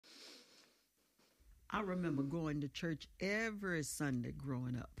I remember going to church every Sunday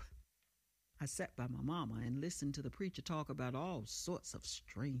growing up. I sat by my mama and listened to the preacher talk about all sorts of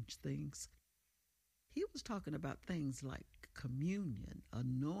strange things. He was talking about things like communion,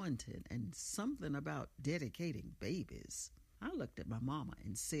 anointing, and something about dedicating babies. I looked at my mama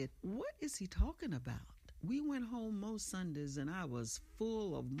and said, "What is he talking about?" We went home most Sundays and I was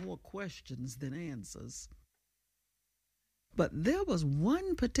full of more questions than answers. But there was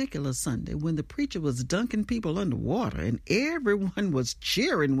one particular Sunday when the preacher was dunking people underwater and everyone was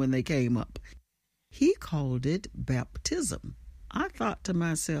cheering when they came up. He called it baptism. I thought to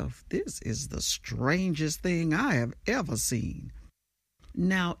myself, this is the strangest thing I have ever seen.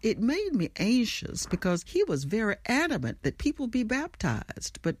 Now, it made me anxious because he was very adamant that people be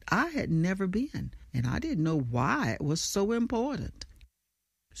baptized, but I had never been, and I didn't know why it was so important.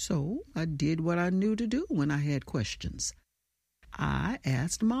 So I did what I knew to do when I had questions. I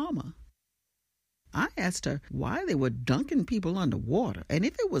asked Mama. I asked her why they were dunking people underwater and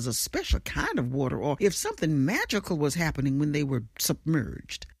if it was a special kind of water or if something magical was happening when they were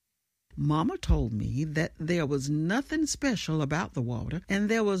submerged. Mama told me that there was nothing special about the water and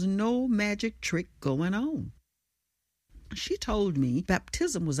there was no magic trick going on. She told me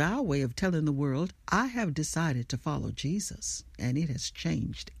baptism was our way of telling the world, I have decided to follow Jesus, and it has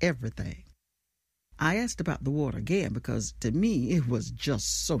changed everything. I asked about the water again because to me it was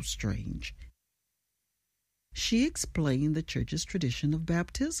just so strange. She explained the church's tradition of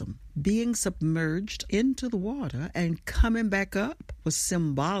baptism. Being submerged into the water and coming back up was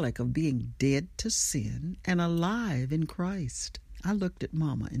symbolic of being dead to sin and alive in Christ. I looked at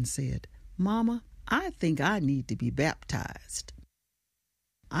Mama and said, "Mama, I think I need to be baptized."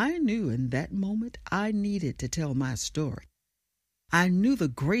 I knew in that moment I needed to tell my story. I knew the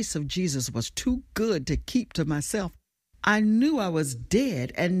grace of Jesus was too good to keep to myself. I knew I was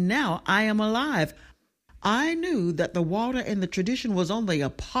dead and now I am alive. I knew that the water and the tradition was only a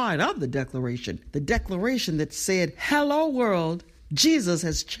part of the declaration that said, "Hello world, Jesus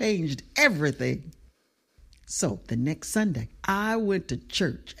has changed everything." So the next Sunday, I went to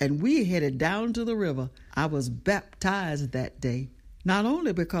church and we headed down to the river. I was baptized that day, not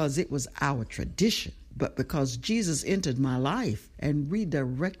only because it was our tradition, but because Jesus entered my life and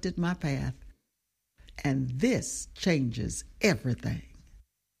redirected my path. And this changes everything.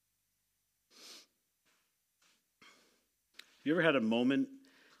 You ever had a moment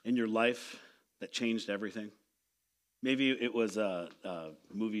in your life that changed everything? Maybe it was a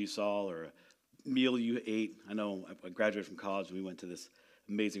movie you saw or a meal you ate. I know I graduated from college and we went to this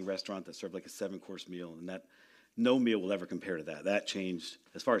amazing restaurant that served like a 7-course meal, and that no meal will ever compare to that. That changed,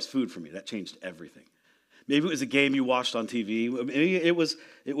 as far as food for me, that changed everything. Maybe it was a game you watched on TV. Maybe it was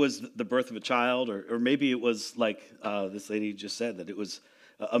the birth of a child, or maybe it was like this lady just said, that it was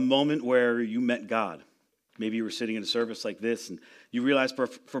a moment where you met God. Maybe you were sitting in a service like this and you realized for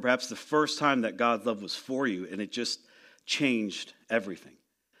perhaps the first time that God's love was for you, and it just changed everything.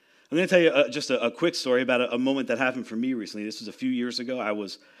 I'm going to tell you just a quick story about a moment that happened for me recently. This was a few years ago. I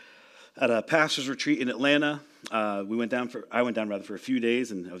was at a pastor's retreat in Atlanta. I went down for a few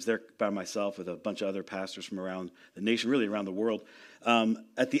days, and I was there by myself with a bunch of other pastors from around the nation, really around the world.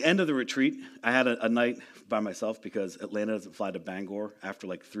 At the end of the retreat, I had a night by myself because Atlanta doesn't fly to Bangor after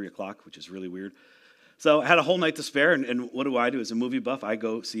like 3 o'clock, which is really weird. So I had a whole night to spare, and what do? As a movie buff, I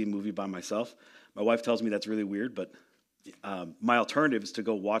go see a movie by myself. My wife tells me that's really weird, but my alternative is to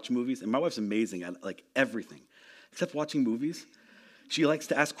go watch movies, and my wife's amazing at like everything, except watching movies. She likes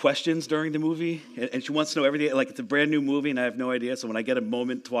to ask questions during the movie, and she wants to know everything. Like, it's a brand new movie, and I have no idea, so when I get a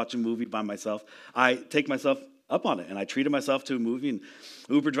moment to watch a movie by myself, I take myself up on it, and I treated myself to a movie, and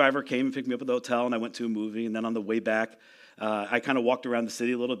an Uber driver came and picked me up at the hotel, and I went to a movie, and then on the way back, I kind of walked around the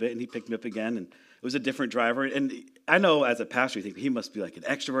city a little bit, and he picked me up again, and it was a different driver. And I know as a pastor, you think he must be like an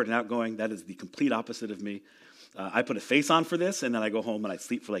extrovert and outgoing. That is the complete opposite of me. I put a face on for this, and then I go home and I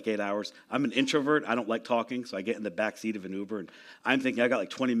sleep for like 8 hours. I'm an introvert. I don't like talking, so I get in the back seat of an Uber, and I'm thinking I got like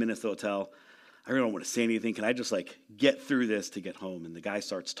 20 minutes to the hotel. I really don't want to say anything. Can I just like get through this to get home? And the guy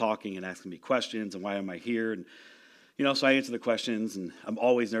starts talking and asking me questions, and why am I here? And so I answer the questions, and I'm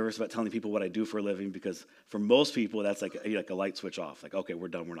always nervous about telling people what I do for a living because for most people, that's like a light switch off. Like, okay, we're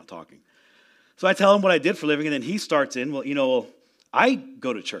done. We're not talking. So I tell him what I did for a living, and then he starts in, I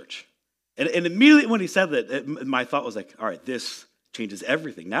go to church. And immediately when he said that, my thought was like, all right, this changes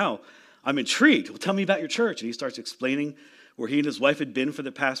everything. Now I'm intrigued. Well, tell me about your church. And he starts explaining where he and his wife had been for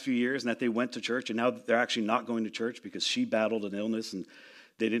the past few years and that they went to church, and now they're actually not going to church because she battled an illness and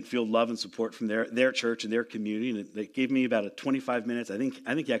they didn't feel love and support from their church and their community. And they gave me about 25 minutes. I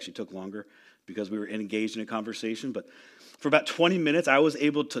think he actually took longer because we were engaged in a conversation. But For about 20 minutes, I was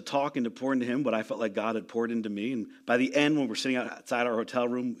able to talk and to pour into him what I felt like God had poured into me. And by the end, when we're sitting outside our hotel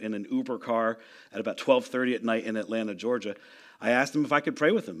room in an Uber car at about 12:30 at night in Atlanta, Georgia, I asked him if I could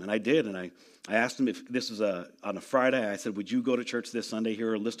pray with him, and I did. And I asked him if this was on a Friday. I said, would you go to church this Sunday?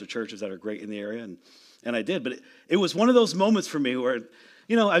 Here are a list of churches that are great in the area. And I did. But it was one of those moments for me where,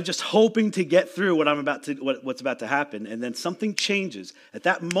 I'm just hoping to get through what's about to happen. And then something changes. At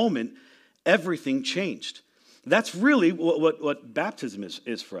that moment, everything changed. That's really what baptism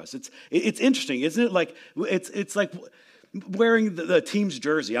is for us. It's interesting, isn't it? Like it's like wearing the team's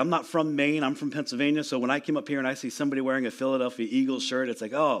jersey. I'm not from Maine. I'm from Pennsylvania. So when I came up here and I see somebody wearing a Philadelphia Eagles shirt, it's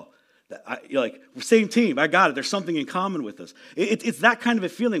like, oh, you're like, we're same team. I got it. There's something in common with us. It's that kind of a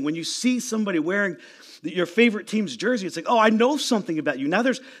feeling when you see somebody wearing your favorite team's jersey. It's like, oh, I know something about you. Now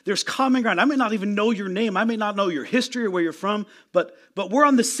there's common ground. I may not even know your name. I may not know your history or where you're from, but we're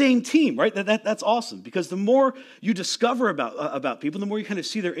on the same team, right? That's awesome, because the more you discover about people, the more you kind of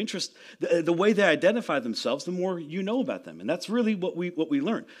see their interest, the way they identify themselves, the more you know about them. And that's really what we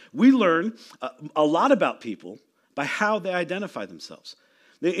learn. We learn a lot about people by how they identify themselves.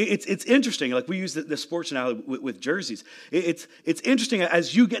 It's interesting, like we use the sports analogy with jerseys. It's interesting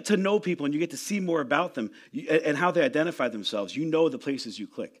as you get to know people and you get to see more about them and how they identify themselves, the places you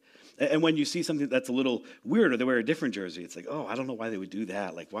click. And when you see something that's a little weird or they wear a different jersey, it's like, oh, I don't know why they would do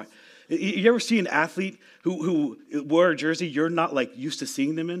that. Like, why? You ever see an athlete who wore a jersey you're not like used to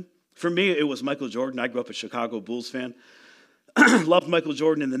seeing them in? For me, it was Michael Jordan. I grew up a Chicago Bulls fan. Loved Michael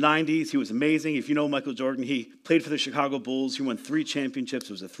Jordan in the 90s. He was amazing. If you know Michael Jordan, he played for the Chicago Bulls. He won 3 championships.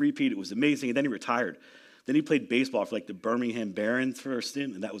 It was a three-peat. It was amazing. And then he retired. Then he played baseball for like the Birmingham Barons for a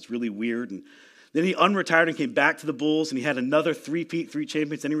stint, and that was really weird. And then he unretired and came back to the Bulls, and he had another three-peat, 3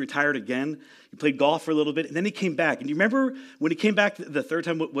 champions. Then he retired again. He played golf for a little bit, and then he came back. And do you remember when he came back the third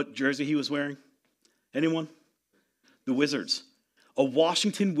time what jersey he was wearing? Anyone? The Wizards. A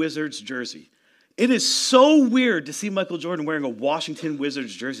Washington Wizards jersey. It is so weird to see Michael Jordan wearing a Washington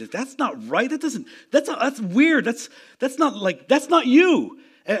Wizards jersey. That's not right. That's weird. That's not you.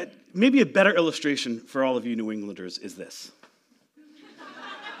 Maybe a better illustration for all of you New Englanders is this.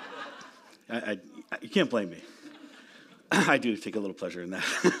 You can't blame me. I do take a little pleasure in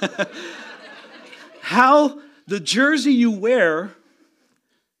that. How the jersey you wear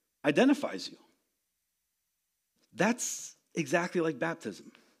identifies you. That's exactly like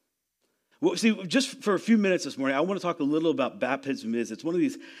baptism. Well, see, just for a few minutes this morning, I want to talk a little about baptism. It's one of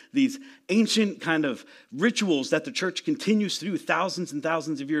these ancient kind of rituals that the church continues to do thousands and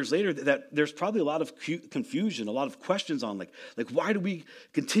thousands of years later, that there's probably a lot of confusion, a lot of questions on, like why do we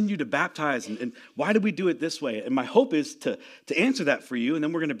continue to baptize, and why do we do it this way? And my hope is to answer that for you, and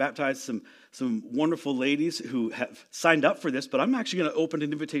then we're going to baptize some wonderful ladies who have signed up for this, but I'm actually going to open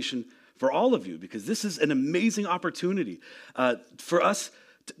an invitation for all of you, because this is an amazing opportunity for us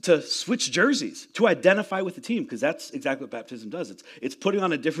to switch jerseys, to identify with the team, because that's exactly what baptism does. It's putting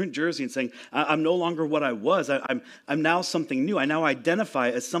on a different jersey and saying, I'm no longer what I was. I'm now something new. I now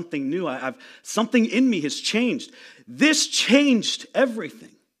identify as something new. I've something in me has changed. This changed everything.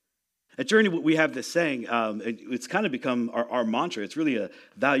 At Journey, we have this saying. It's kind of become our mantra. It's really a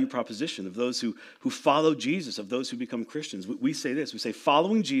value proposition of those who follow Jesus, of those who become Christians. We say this. We say,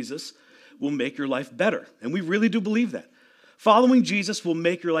 following Jesus will make your life better. And we really do believe that. Following Jesus will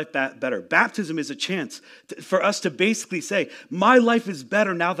make your life better. Baptism is a chance for us to basically say, my life is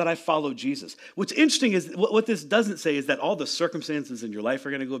better now that I follow Jesus. What's interesting is what this doesn't say is that all the circumstances in your life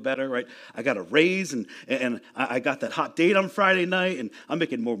are going to go better, right? I got a raise, and I got that hot date on Friday night, and I'm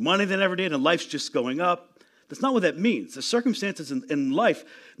making more money than I ever did, and life's just going up. That's not what that means. The circumstances in life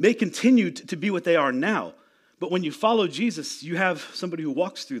may continue to be what they are now, but when you follow Jesus, you have somebody who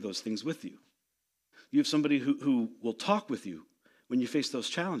walks through those things with you. You have somebody who will talk with you when you face those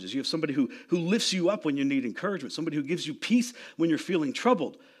challenges. You have somebody who lifts you up when you need encouragement, somebody who gives you peace when you're feeling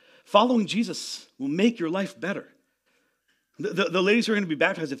troubled. Following Jesus will make your life better. The ladies who are going to be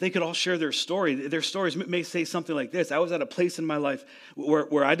baptized, if they could all share their stories may say something like this. I was at a place in my life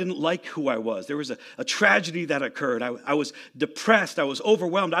where I didn't like who I was. There was a tragedy that occurred. I was depressed. I was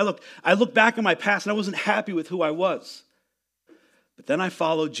overwhelmed. I looked back in my past and I wasn't happy with who I was. But then I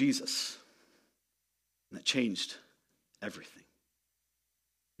followed Jesus. And that changed everything.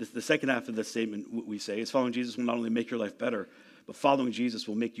 The second half of the statement we say is following Jesus will not only make your life better, but following Jesus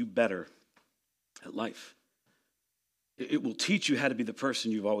will make you better at life. It will teach you how to be the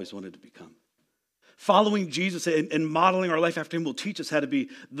person you've always wanted to become. Following Jesus and modeling our life after him will teach us how to be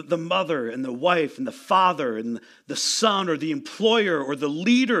the mother and the wife and the father and the son or the employer or the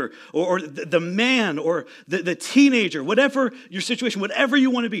leader or the man or the teenager, whatever your situation, whatever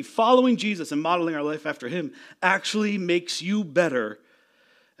you want to be. Following Jesus and modeling our life after him actually makes you better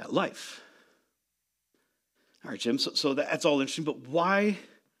at life. All right, Jim, so that's all interesting, but why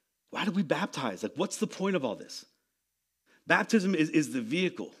do we baptize? Like, what's the point of all this? Baptism is the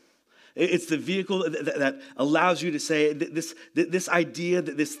vehicle. It's the vehicle that allows you to say this idea,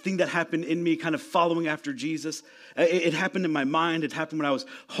 that this thing that happened in me, kind of following after Jesus. It happened in my mind. It happened when I was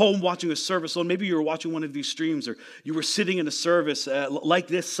home watching a service. Or maybe you were watching one of these streams, or you were sitting in a service like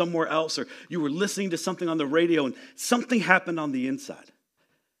this somewhere else, or you were listening to something on the radio, and something happened on the inside.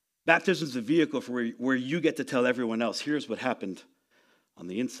 Baptism is the vehicle for where you get to tell everyone else, here's what happened on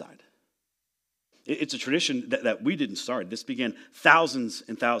the inside. It's a tradition that we didn't start. This began thousands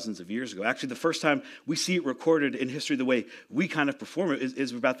and thousands of years ago. Actually, the first time we see it recorded in history the way we kind of perform it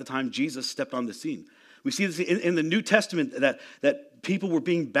is about the time Jesus stepped on the scene. We see this in the New Testament that people were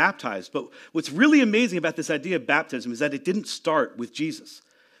being baptized. But what's really amazing about this idea of baptism is that it didn't start with Jesus.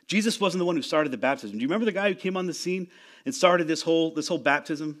 Jesus wasn't the one who started the baptism. Do you remember the guy who came on the scene and started this whole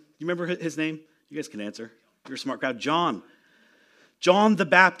baptism? Do you remember his name? You guys can answer. You're a smart crowd. John the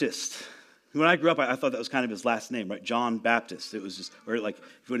Baptist. When I grew up, I thought that was kind of his last name, right? John Baptist. It was just, or like,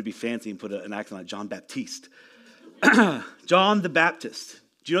 if you want to be fancy and put an accent on it, John Baptiste. John the Baptist.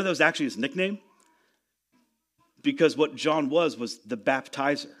 Do you know that was actually his nickname? Because what John was the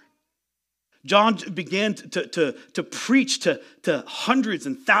baptizer. John began to preach to hundreds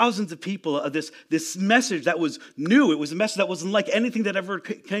and thousands of people this message that was new. It was a message that wasn't like anything that ever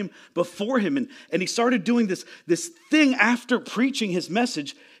came before him. And he started doing this thing after preaching his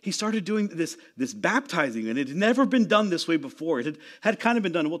message. He started doing this baptizing, and it had never been done this way before. It had kind of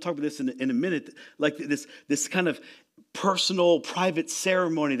been done, and we'll talk about this in a minute, like this kind of personal, private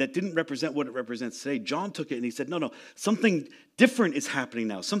ceremony that didn't represent what it represents today. John took it and he said, no, something different is happening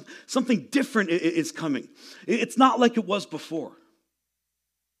now. Something different is coming. It's not like it was before.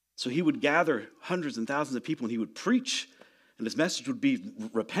 So he would gather hundreds and thousands of people and he would preach, and his message would be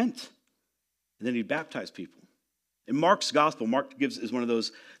repent. And then he'd baptize people. In Mark's gospel, is one of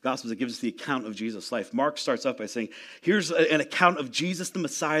those gospels that gives us the account of Jesus' life. Mark starts off by saying, here's an account of Jesus the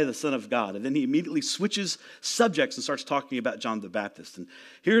Messiah, the Son of God. And then he immediately switches subjects and starts talking about John the Baptist. And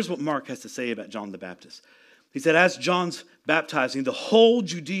here's what Mark has to say about John the Baptist. He said, as John's baptizing, the whole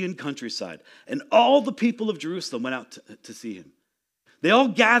Judean countryside and all the people of Jerusalem went out to see him. They all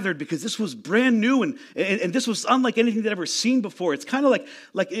gathered because this was brand new and this was unlike anything they'd ever seen before. It's kind of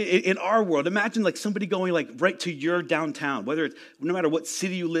like in our world. Imagine like somebody going like right to your downtown, no matter what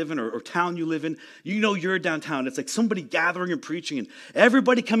city you live in or town you live in, you know you're downtown. It's like somebody gathering and preaching and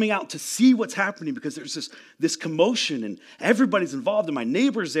everybody coming out to see what's happening because there's this commotion and everybody's involved and my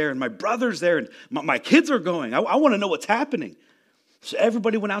neighbor's there and my brother's there and my kids are going. I want to know what's happening. So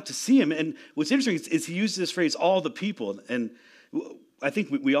everybody went out to see him. And what's interesting is he uses this phrase, all the people. And I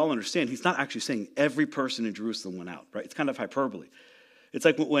think we all understand he's not actually saying every person in Jerusalem went out, right? It's kind of hyperbole. It's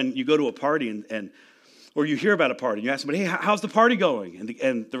like when you go to a party or you hear about a party and you ask somebody, hey, how's the party going?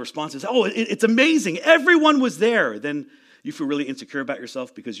 And the response is, oh, it's amazing. Everyone was there. Then you feel really insecure about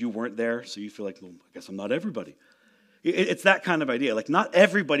yourself because you weren't there. So you feel like, well, I guess I'm not everybody. It's that kind of idea. Like not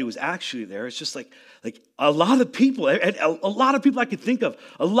everybody was actually there. It's just like a lot of people, a lot of people I could think of.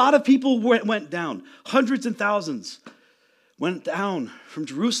 A lot of people went down, hundreds and thousands. Went down from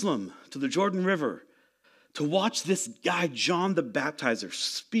Jerusalem to the Jordan River to watch this guy, John the Baptizer,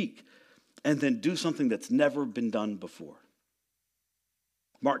 speak and then do something that's never been done before.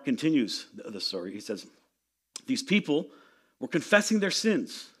 Mark continues the story. He says, these people were confessing their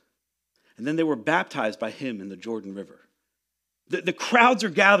sins, and then they were baptized by him in the Jordan River. The crowds are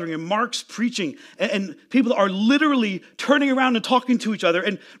gathering and Mark's preaching and people are literally turning around and talking to each other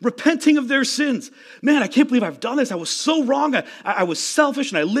and repenting of their sins. Man, I can't believe I've done this. I was so wrong. I was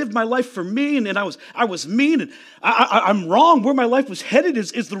selfish and I lived my life for me and I was mean and I'm wrong. Where my life was headed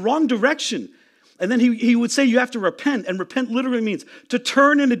is the wrong direction. And then he would say you have to repent, and repent literally means to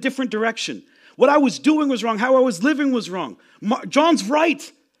turn in a different direction. What I was doing was wrong. How I was living was wrong. John's right.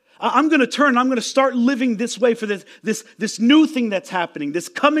 I'm going to turn. I'm going to start living this way for this new thing that's happening, this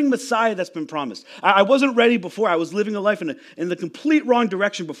coming Messiah that's been promised. I wasn't ready before. I was living a life in the complete wrong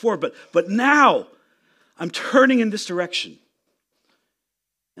direction before, but now I'm turning in this direction.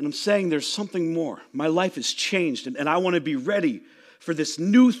 And I'm saying there's something more. My life has changed, and I want to be ready for this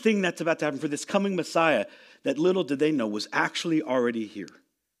new thing that's about to happen, for this coming Messiah that little did they know was actually already here.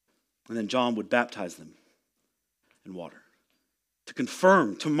 And then John would baptize them in water to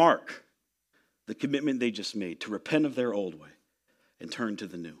confirm, to mark the commitment they just made to repent of their old way and turn to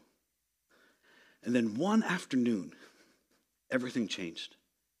the new. And then one afternoon, everything changed.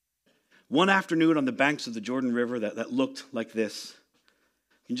 One afternoon on the banks of the Jordan River that looked like this.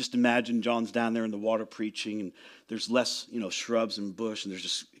 You can just imagine John's down there in the water preaching, and there's less, shrubs and bush, and there's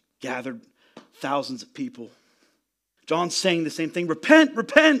just gathered thousands of people. John's saying the same thing, repent,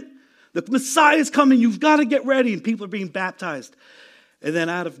 repent. The Messiah is coming, you've got to get ready, and people are being baptized. And then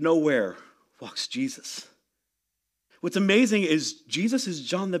out of nowhere walks Jesus. What's amazing is Jesus is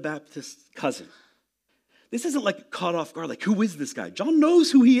John the Baptist's cousin. This isn't like caught off guard, like who is this guy? John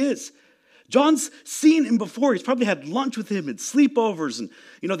knows who he is. John's seen him before. He's probably had lunch with him and sleepovers, and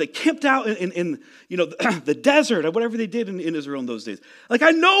they camped out in the desert or whatever they did in Israel in those days. Like,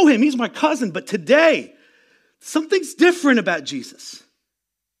 I know him, he's my cousin, but today, something's different about Jesus.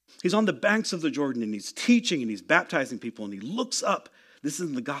 He's on the banks of the Jordan, and he's teaching, and he's baptizing people, and he looks up. This is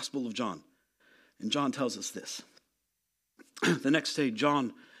in the Gospel of John. And John tells us this. The next day,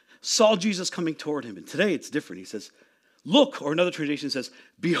 John saw Jesus coming toward him, and today it's different. He says, look, or another translation says,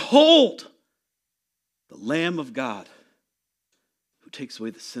 behold, the Lamb of God who takes away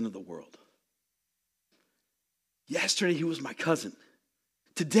the sin of the world. Yesterday, he was my cousin.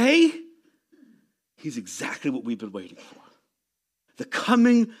 Today, he's exactly what we've been waiting for. The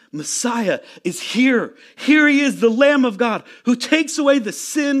coming Messiah is here. Here he is, the Lamb of God who takes away the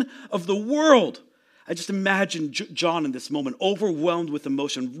sin of the world. I just imagine John in this moment, overwhelmed with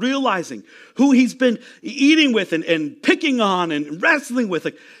emotion, realizing who he's been eating with and picking on and wrestling with.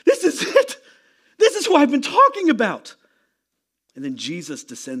 Like, this is it. This is who I've been talking about. And then Jesus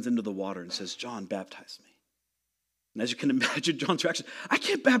descends into the water and says, John, baptize me. And as you can imagine, John's reaction, I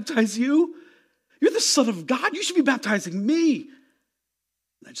can't baptize you. You're the Son of God. You should be baptizing me.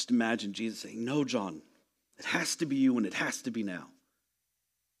 And I just imagine Jesus saying, no, John, it has to be you and it has to be now.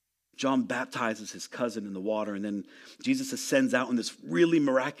 John baptizes his cousin in the water, and then Jesus ascends out in this really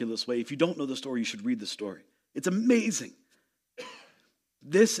miraculous way. If you don't know the story, you should read the story. It's amazing.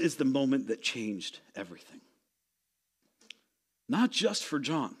 This is the moment that changed everything. Not just for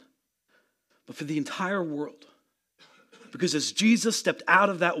John, but for the entire world. Because as Jesus stepped out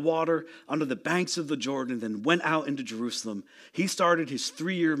of that water onto the banks of the Jordan and then went out into Jerusalem, he started his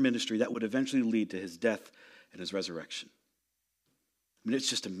 3-year ministry that would eventually lead to his death and his resurrection. I mean, it's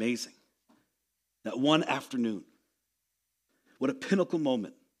just amazing. That one afternoon, what a pinnacle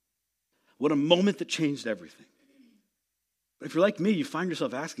moment. What a moment that changed everything. But if you're like me, you find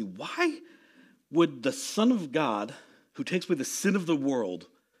yourself asking, why would the Son of God, who takes away the sin of the world,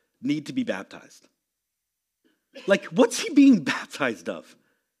 need to be baptized? Like, what's he being baptized of?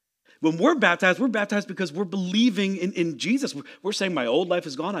 When we're baptized because we're believing in Jesus. We're saying my old life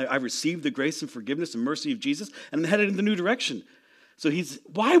is gone. I received the grace and forgiveness and mercy of Jesus, and I'm headed in the new direction. So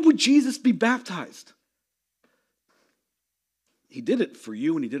why would Jesus be baptized? He did it for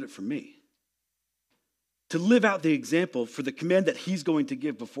you and he did it for me. To live out the example for the command that he's going to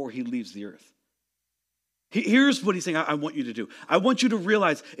give before he leaves the earth. Here's what he's saying I want you to do. I want you to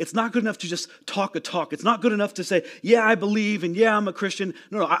realize it's not good enough to just talk a talk. It's not good enough to say, yeah, I believe, and yeah, I'm a Christian.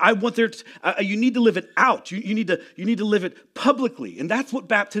 No, I want you need to live it out. You need to live it publicly. And that's what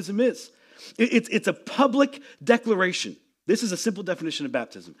baptism is. It's a public declaration. This is a simple definition of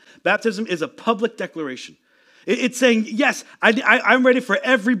baptism. Baptism is a public declaration. It's saying, yes, I'm ready for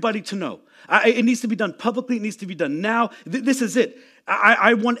everybody to know. It needs to be done publicly. It needs to be done now. This is it.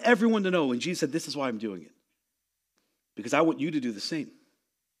 I want everyone to know. And Jesus said, this is why I'm doing it. Because I want you to do the same.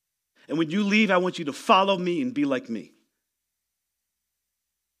 And when you leave, I want you to follow me and be like me.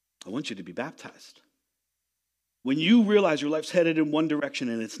 I want you to be baptized. When you realize your life's headed in one direction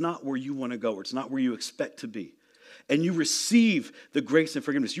and it's not where you want to go or it's not where you expect to be, and you receive the grace and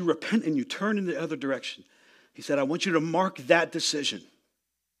forgiveness, you repent and you turn in the other direction. He said, I want you to mark that decision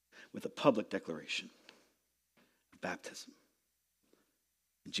with a public declaration of baptism.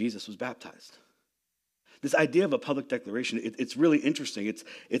 And Jesus was baptized. This idea of a public declaration, it's really interesting.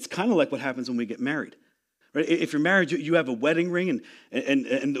 It's kind of like what happens when we get married. Right? If you're married, you have a wedding ring,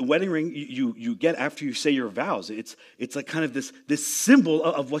 and the wedding ring you get after you say your vows. It's like kind of this symbol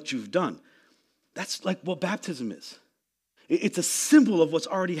of what you've done. That's like what baptism is. It's a symbol of what's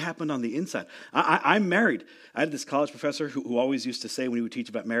already happened on the inside. I'm married. I had this college professor who always used to say when he would teach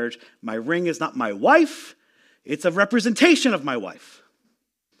about marriage, my ring is not my wife, it's a representation of my wife.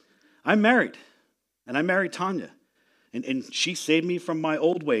 I'm married, and I married Tanya. And she saved me from my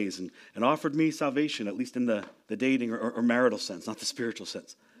old ways and offered me salvation, at least in the dating or marital sense, not the spiritual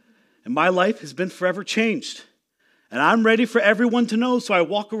sense. And my life has been forever changed. And I'm ready for everyone to know, so I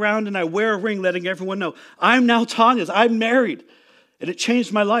walk around and I wear a ring letting everyone know, I'm now Tanya's, I'm married. And it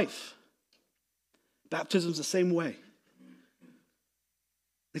changed my life. Baptism's the same way.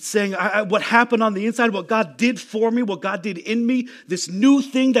 It's saying what happened on the inside, what God did for me, what God did in me, this new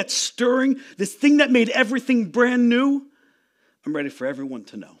thing that's stirring, this thing that made everything brand new, I'm ready for everyone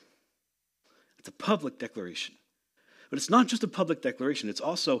to know. It's a public declaration. But it's not just a public declaration, it's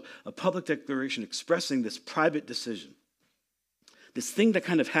also a public declaration expressing this private decision. This thing that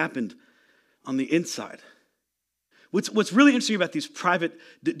kind of happened on the inside. What's really interesting about these private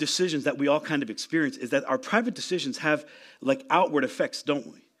decisions that we all kind of experience is that our private decisions have like outward effects, don't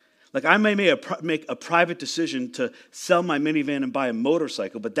we? Like I may make a private decision to sell my minivan and buy a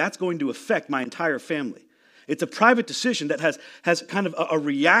motorcycle, but that's going to affect my entire family. It's a private decision that has kind of a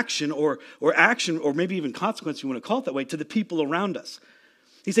reaction or action or maybe even consequence, if you want to call it that way, to the people around us.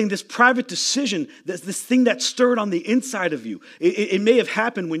 He's saying this private decision, this thing that stirred on the inside of you. It may have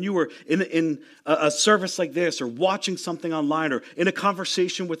happened when you were in a service like this or watching something online or in a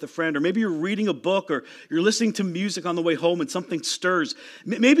conversation with a friend, or maybe you're reading a book or you're listening to music on the way home and something stirs.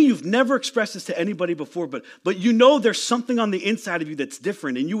 Maybe you've never expressed this to anybody before, but you know there's something on the inside of you that's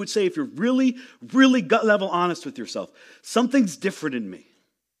different. And you would say, if you're really, really gut level honest with yourself, something's different in me.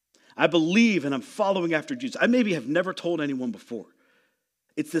 I believe and I'm following after Jesus. I maybe have never told anyone before.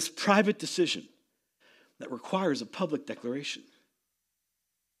 It's this private decision that requires a public declaration.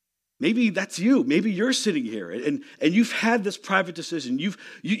 Maybe that's you. Maybe you're sitting here and you've had this private decision.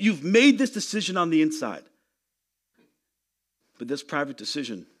 You've made this decision on the inside. But this private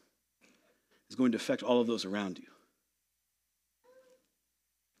decision is going to affect all of those around you.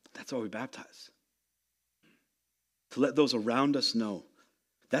 That's why we baptize. To let those around us know.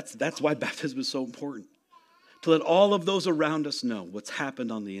 That's why baptism is so important. To let all of those around us know what's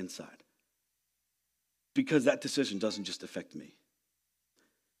happened on the inside. Because that decision doesn't just affect me.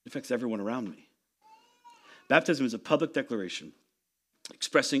 It affects everyone around me. Baptism is a public declaration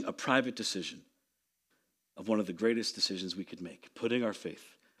expressing a private decision of one of the greatest decisions we could make, putting our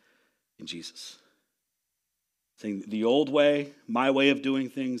faith in Jesus. Saying the old way, my way of doing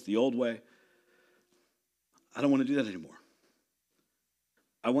things, the old way, I don't want to do that anymore.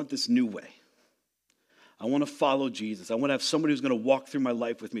 I want this new way. I want to follow Jesus. I want to have somebody who's going to walk through my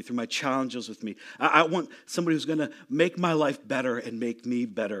life with me, through my challenges with me. I want somebody who's going to make my life better and make me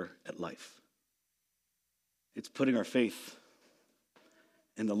better at life. It's putting our faith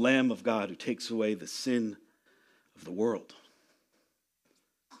in the Lamb of God who takes away the sin of the world.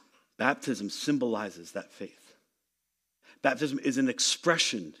 Baptism symbolizes that faith. Baptism is an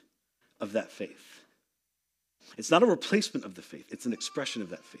expression of that faith. It's not a replacement of the faith. It's an expression of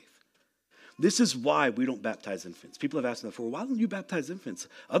that faith. This is why we don't baptize infants. People have asked me before, why don't you baptize infants?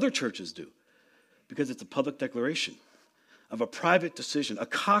 Other churches do. Because it's a public declaration of a private decision, a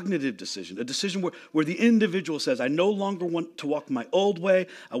cognitive decision, a decision where the individual says, I no longer want to walk my old way,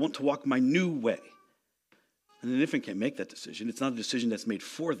 I want to walk my new way. And an infant can't make that decision. It's not a decision that's made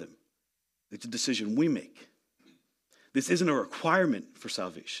for them. It's a decision we make. This isn't a requirement for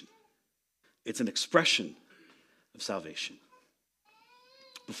salvation. It's an expression of salvation.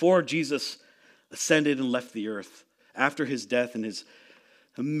 Before Jesus ascended and left the earth, after his death and his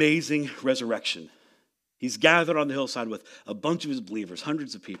amazing resurrection, he's gathered on the hillside with a bunch of his believers,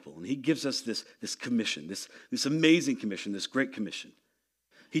 hundreds of people, and he gives us this commission, this amazing commission, this great commission.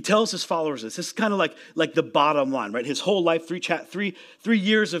 He tells his followers this. This is kind of like the bottom line, right? His whole life, three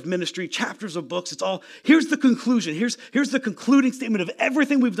years of ministry, chapters of books. It's all, here's the conclusion. Here's the concluding statement of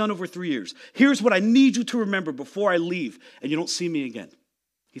everything we've done over 3 years. Here's what I need you to remember before I leave and you don't see me again.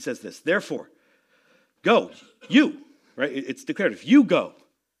 He says this, therefore, go, you, right? It's declarative. You go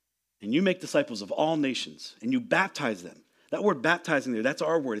and you make disciples of all nations and you baptize them. That word baptizing there, that's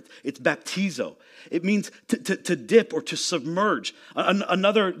our word. It's baptizo. It means to dip or to submerge.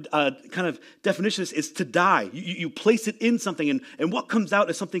 Another kind of definition is to die. You place it in something and what comes out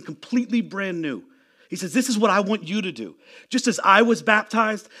is something completely brand new. He says, this is what I want you to do. Just as I was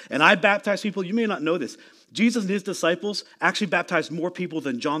baptized and I baptized people, you may not know this. Jesus and his disciples actually baptized more people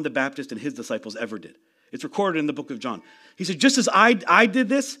than John the Baptist and his disciples ever did. It's recorded in the book of John. He said, just as I did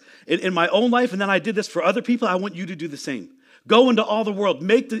this in my own life and then I did this for other people, I want you to do the same. Go into all the world,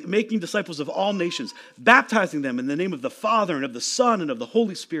 making disciples of all nations, baptizing them in the name of the Father and of the Son and of the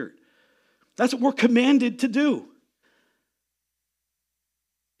Holy Spirit. That's what we're commanded to do.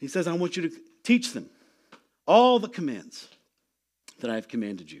 He says, I want you to teach them all the commands that I have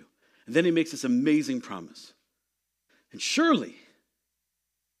commanded you. And then he makes this amazing promise. And surely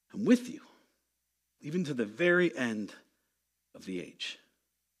I'm with you, even to the very end of the age.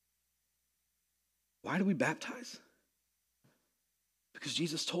 Why do we baptize? Because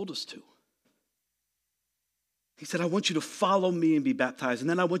Jesus told us to. He said, I want you to follow me and be baptized, and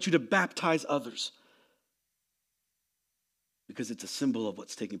then I want you to baptize others. because it's a symbol of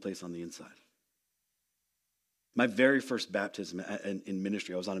what's taking place on the inside. My very first baptism in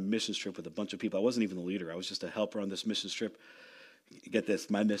ministry, I was on a mission trip with a bunch of people. I wasn't even the leader. I was just a helper on this mission trip. Get this,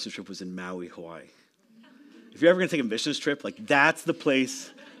 my mission trip was in Maui, Hawaii. If you're ever going to take a mission trip, like that's the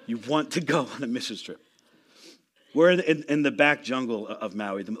place you want to go on a mission trip. We're in the back jungle of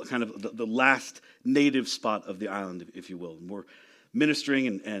Maui, the last native spot of the island, if you will. And we're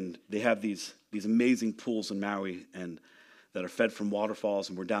ministering, and they have these amazing pools in Maui and that are fed from waterfalls,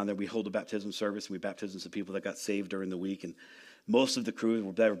 and we're down there. We hold a baptism service, and we baptism some people that got saved during the week. And most of the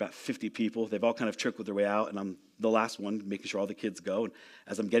crew, there were about 50 people. They've all kind of trickled their way out, and I'm the last one, making sure all the kids go. And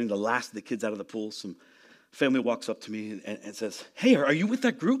as I'm getting the last of the kids out of the pool, some family walks up to me and says, "Hey, are you with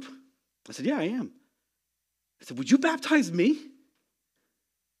that group?" I said, "Yeah, I am." I said, "Would you baptize me?"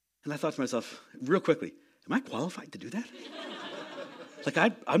 And I thought to myself, real quickly, am I qualified to do that? Like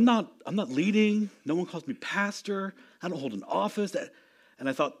I'm not leading. No one calls me pastor. I don't hold an office. And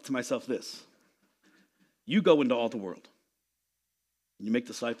I thought to myself this: you go into all the world, and you make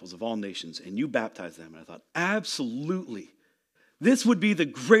disciples of all nations, and you baptize them. And I thought, absolutely. This would be the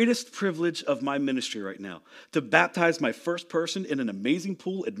greatest privilege of my ministry right now, to baptize my first person in an amazing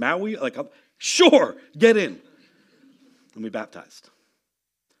pool at Maui. Like, sure, get in. And we baptized.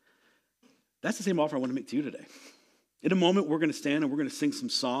 That's the same offer I want to make to you today. In a moment, we're going to stand and we're going to sing some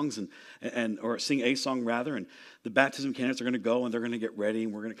songs or sing a song rather, and the baptism candidates are going to go and they're going to get ready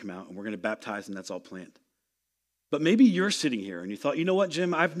and we're going to come out and we're going to baptize, and that's all planned. But maybe you're sitting here and you thought, you know what,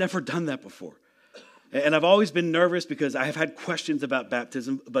 Jim, I've never done that before. And I've always been nervous because I have had questions about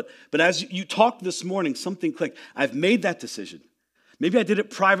baptism. But as you talked this morning, something clicked. I've made that decision. Maybe I did it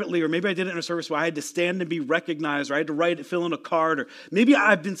privately, or maybe I did it in a service where I had to stand and be recognized, or I had to fill in a card, or maybe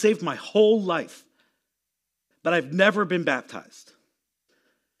I've been saved my whole life, but I've never been baptized.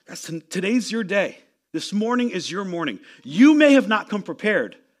 Guys, today's your day. This morning is your morning. You may have not come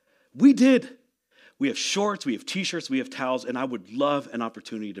prepared. We did. We have shorts, we have t-shirts, we have towels, and I would love an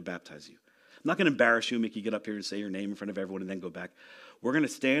opportunity to baptize you. I'm not going to embarrass you and make you get up here and say your name in front of everyone and then go back. We're going to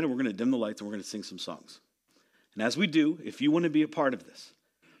stand and we're going to dim the lights and we're going to sing some songs. And as we do, if you want to be a part of this,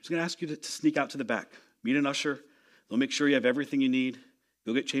 I'm just going to ask you to sneak out to the back. Meet an usher. They'll make sure you have everything you need.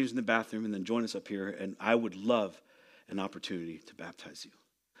 Go get changed in the bathroom and then join us up here. And I would love an opportunity to baptize you.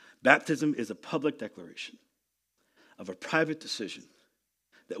 Baptism is a public declaration of a private decision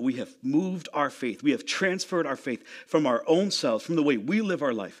that we have moved our faith. We have transferred our faith from our own selves, from the way we live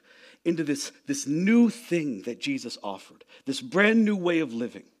our life, into this new thing that Jesus offered, this brand new way of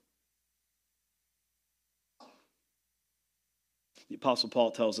living. The Apostle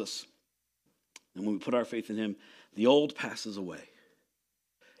Paul tells us, and when we put our faith in him, the old passes away.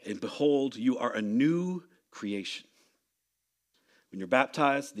 And behold, you are a new creation. When you're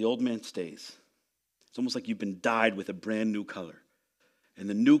baptized, the old man stays. It's almost like you've been dyed with a brand new color. And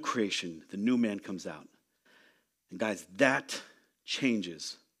the new creation, the new man comes out. And guys, that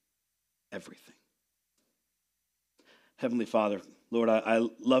changes everything. Heavenly Father, Lord, I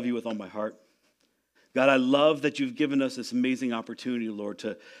love you with all my heart. God, I love that you've given us this amazing opportunity, Lord,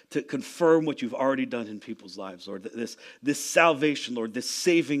 to confirm what you've already done in people's lives, Lord. This salvation, Lord, this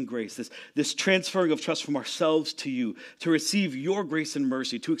saving grace, this transferring of trust from ourselves to you, to receive your grace and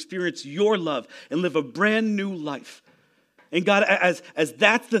mercy, to experience your love and live a brand new life. And God, as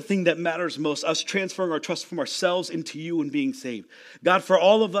that's the thing that matters most, us transferring our trust from ourselves into you and being saved. God, for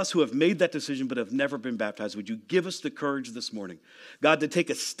all of us who have made that decision but have never been baptized, would you give us the courage this morning, God, to take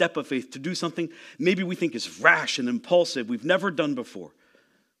a step of faith, to do something maybe we think is rash and impulsive, we've never done before.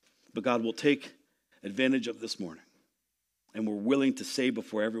 But God, we'll take advantage of this morning. And we're willing to say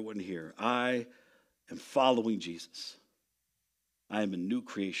before everyone here, I am following Jesus. I am a new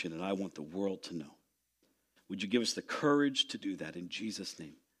creation and I want the world to know. Would you give us the courage to do that in Jesus'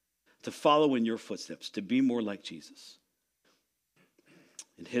 name? To follow in your footsteps, to be more like Jesus.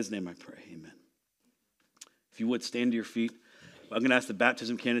 In his name I pray, amen. If you would, stand to your feet. I'm going to ask the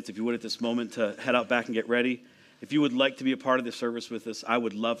baptism candidates, if you would at this moment, to head out back and get ready. If you would like to be a part of this service with us, I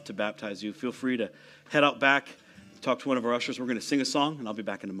would love to baptize you. Feel free to head out back, talk to one of our ushers. We're going to sing a song, and I'll be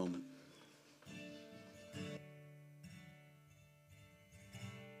back in a moment.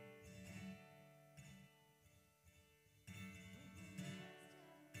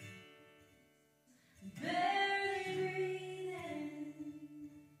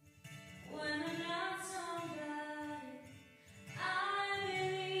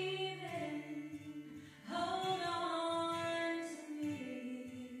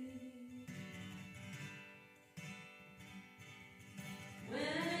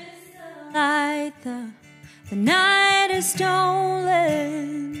 The night is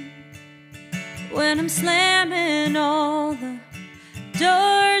stolen when I'm slamming all the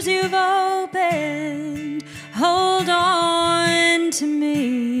doors you've opened, hold on to me.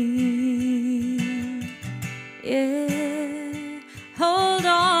 Yeah, hold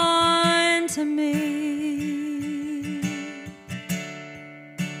on to me.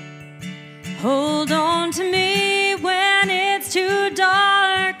 Hold on to me when it's too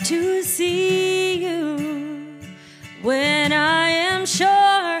dark to see you. When I am sure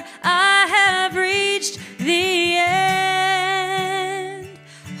I have reached the end.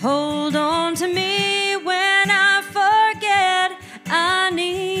 Hold on to me when I forget I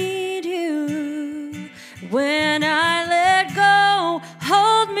need you. When I let go,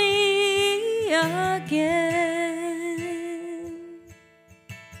 hold me again.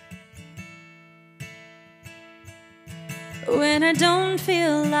 When I don't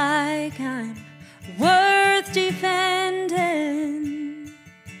feel like I'm worth defending,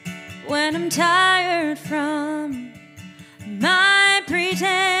 when I'm tired from my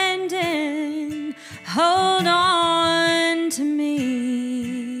pretending, hold on to me.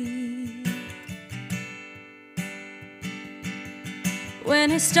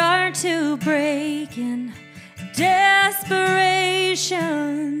 When I start to break in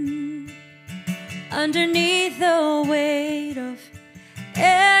desperation, underneath the weight of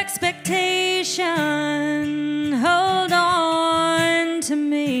expectation, hold on to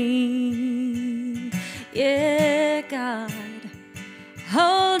me. Yeah, God,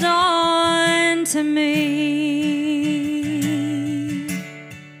 hold on to me.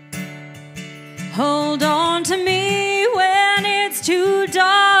 Hold on to me when it's too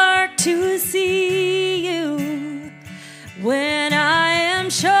dark to see you. When I am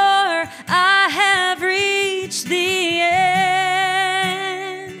sure I have reached the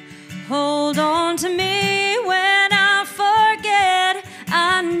end. Hold on to me when I forget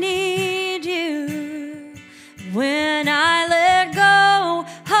I need you. When I let go,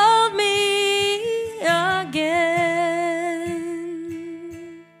 hold me again.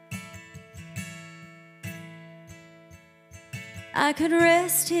 I could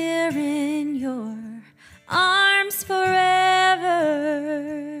rest here in your arms forever,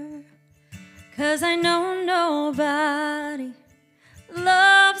 'cause I know nobody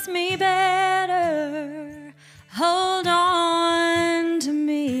loves me better. Hold on to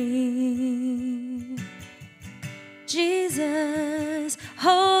me. Jesus,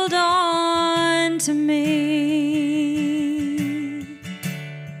 hold on to me.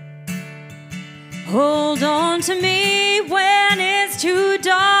 Hold on to me when it's too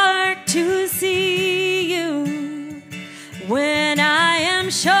dark to see you. When I am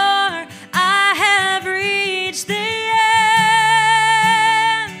sure I have reached the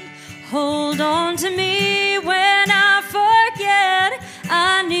end. Hold on to me when I forget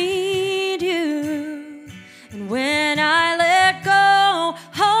I need you. And when I let go,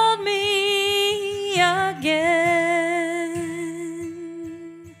 hold me again.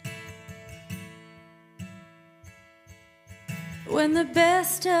 When the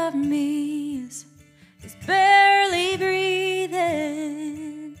best of me is barely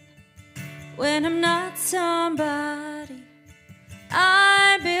breathing, when I'm not somebody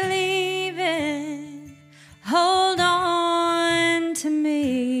I believe in, hold on to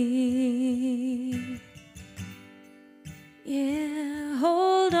me. Yeah,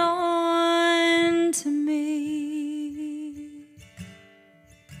 hold on to me.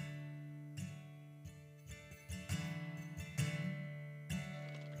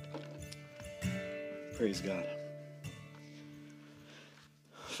 Praise God.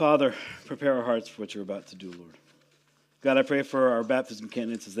 Father, prepare our hearts for what you're about to do, Lord. God, I pray for our baptism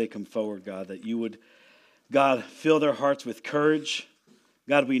candidates as they come forward, God, that you would, God, fill their hearts with courage.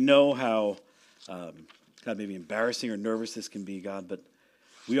 God, we know how, God, maybe embarrassing or nervous this can be, God, but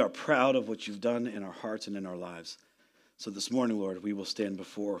we are proud of what you've done in our hearts and in our lives. So this morning, Lord, we will stand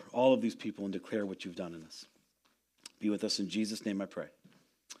before all of these people and declare what you've done in us. Be with us in Jesus' name, I pray.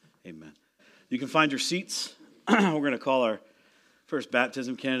 Amen. You can find your seats. We're going to call our first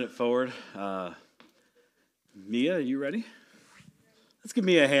baptism candidate forward. Mia, are you ready? Let's give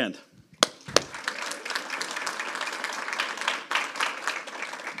Mia a hand.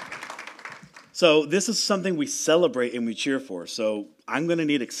 So this is something we celebrate and we cheer for. So I'm going to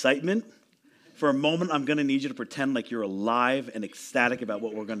need excitement. For a moment, I'm going to need you to pretend like you're alive and ecstatic about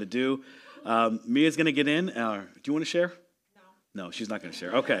what we're going to do. Mia's going to get in. Do you want to share? No. No, she's not going to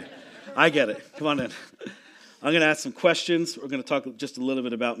share. Okay. I get it. Come on in. I'm going to ask some questions. We're going to talk just a little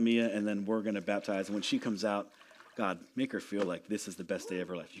bit about Mia, and then we're going to baptize. And when she comes out, God, make her feel like this is the best day of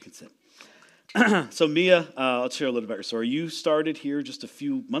her life. You can sit. So Mia, I'll share a little about your story. You started here just a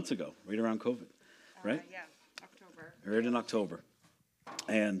few months ago, right around COVID, right? Yeah, October. Right in October.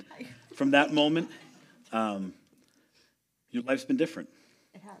 And from that moment, your life's been different.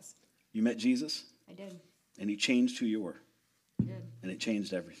 It has. You met Jesus. I did. And he changed who you were. I did. And it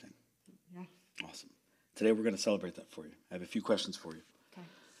changed everything. Yeah. Awesome. Today we're going to celebrate that for you. I have a few questions for you. Okay.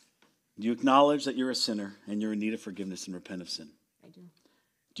 Do you acknowledge that you're a sinner and you're in need of forgiveness and repent of sin? I do.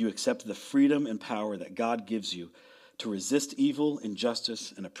 Do you accept the freedom and power that God gives you to resist evil,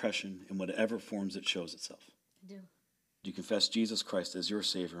 injustice, and oppression in whatever forms it shows itself? I do. Do you confess Jesus Christ as your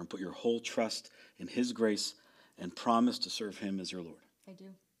Savior and put your whole trust in his grace and promise to serve him as your Lord? I do.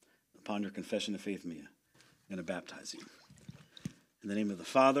 Upon your confession of faith, Mia, I'm going to baptize you. In the name of the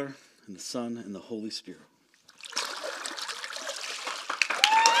Father, and the Son, and the Holy Spirit.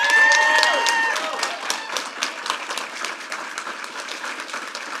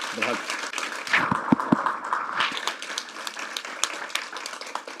 Good hug.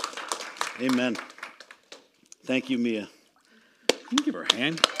 Amen. Thank you, Mia. Can you give her a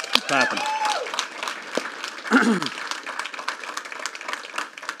hand? Keep clapping.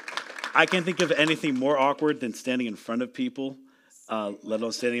 I can't think of anything more awkward than standing in front of people, let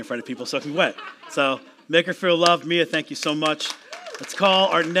alone standing in front of people soaking wet. So make her feel loved. Mia, thank you so much. Let's call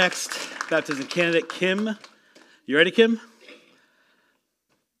our next baptism candidate, Kim. You ready, Kim?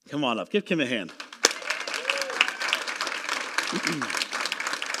 Come on up. Give Kim a hand.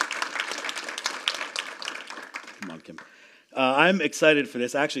 Come on, Kim. I'm excited for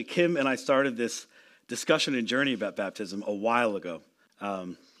this. Actually, Kim and I started this discussion and journey about baptism a while ago.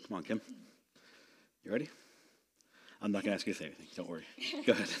 Come on, Kim. You ready? I'm not going to ask you to say anything. Don't worry.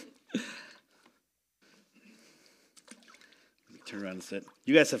 Go ahead. Turn around and sit.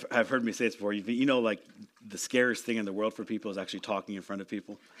 You guys have heard me say this before. You know, like, the scariest thing in the world for people is actually talking in front of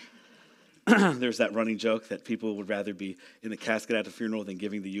people. There's that running joke that people would rather be in the casket at a funeral than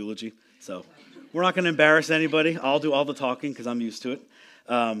giving the eulogy. So we're not going to embarrass anybody. I'll do all the talking because I'm used to it.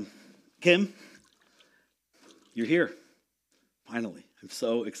 Kim, you're here. Finally. I'm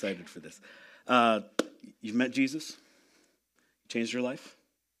so excited for this. You've met Jesus. You changed your life.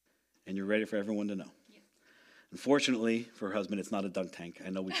 And you're ready for everyone to know. Yes. Unfortunately, for her husband, it's not a dunk tank.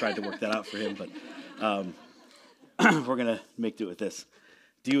 I know we tried to work that out for him, but we're going to make do with this.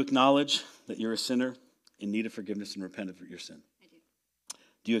 Do you acknowledge that you're a sinner in need of forgiveness and repent of your sin? I do.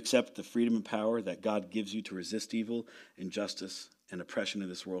 Do you accept the freedom and power that God gives you to resist evil, injustice, and oppression in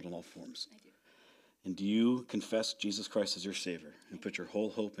this world in all forms? I do. And do you confess Jesus Christ as your Savior and put your whole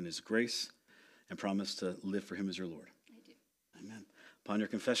hope in his grace and promise to live for him as your Lord? I do. Amen. Upon your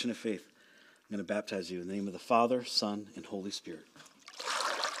confession of faith, I'm going to baptize you in the name of the Father, Son, and Holy Spirit.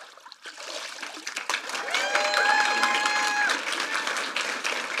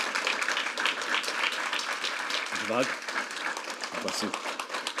 Bug. God bless you.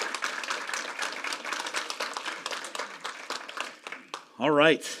 All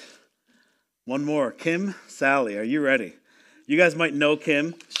right. One more. Kim, Sally, are you ready? You guys might know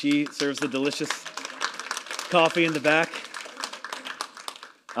Kim. She serves the delicious coffee in the back.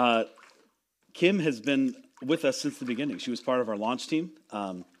 Kim has been with us since the beginning. She was part of our launch team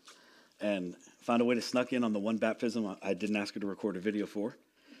and found a way to snuck in on the one baptism I didn't ask her to record a video for.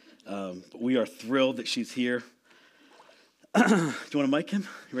 But we are thrilled that she's here. Do you want a mic, Kim?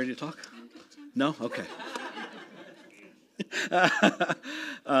 You ready to talk? No? Okay.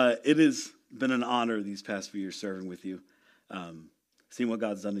 It has been an honor these past few years serving with you, seeing what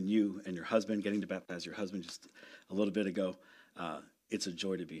God's done in you and your husband, getting to baptize your husband just a little bit ago. It's a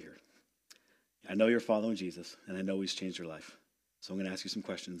joy to be here. I know you're following Jesus, and I know he's changed your life. So I'm going to ask you some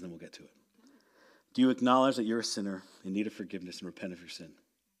questions, and we'll get to it. Do you acknowledge that you're a sinner in need of forgiveness and repent of your sin?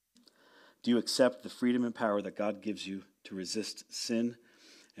 Do you accept the freedom and power that God gives you to resist sin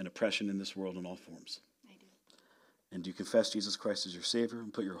and oppression in this world in all forms? I do. And do you confess Jesus Christ as your Savior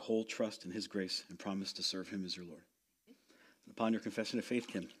and put your whole trust in his grace and promise to serve him as your Lord? And upon your confession of faith,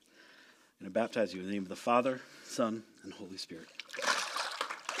 Kim, I'm going to baptize you in the name of the Father, Son, and Holy Spirit.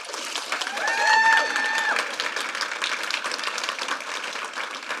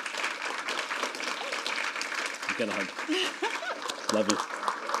 Get a hug. Love you.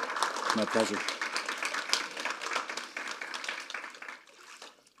 My pleasure.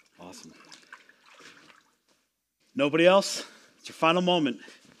 Awesome. Nobody else? It's your final moment.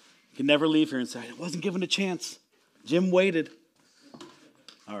 You can never leave here and say, I wasn't given a chance. Jim waited.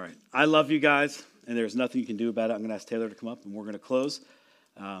 All right. I love you guys, and there's nothing you can do about it. I'm going to ask Taylor to come up, and we're going to close.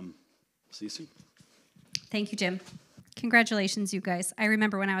 See you soon. Thank you, Jim. Congratulations, you guys. I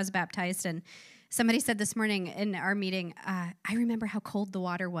remember when I was baptized, and Somebody said this morning in our meeting, I remember how cold the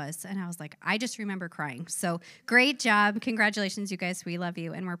water was. And I was like, I just remember crying. So great job. Congratulations, you guys. We love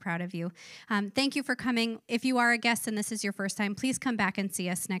you and we're proud of you. Thank you for coming. If you are a guest and this is your first time, please come back and see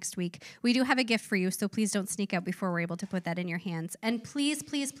us next week. We do have a gift for you, so please don't sneak out before we're able to put that in your hands. And please,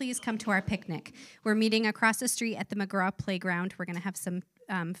 please, please come to our picnic. We're meeting across the street at the McGraw Playground. We're going to have some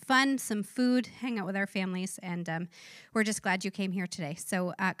fun, some food, hang out with our families, and we're just glad you came here today.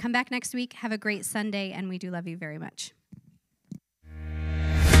 So come back next week. Have a great Sunday, and we do love you very much.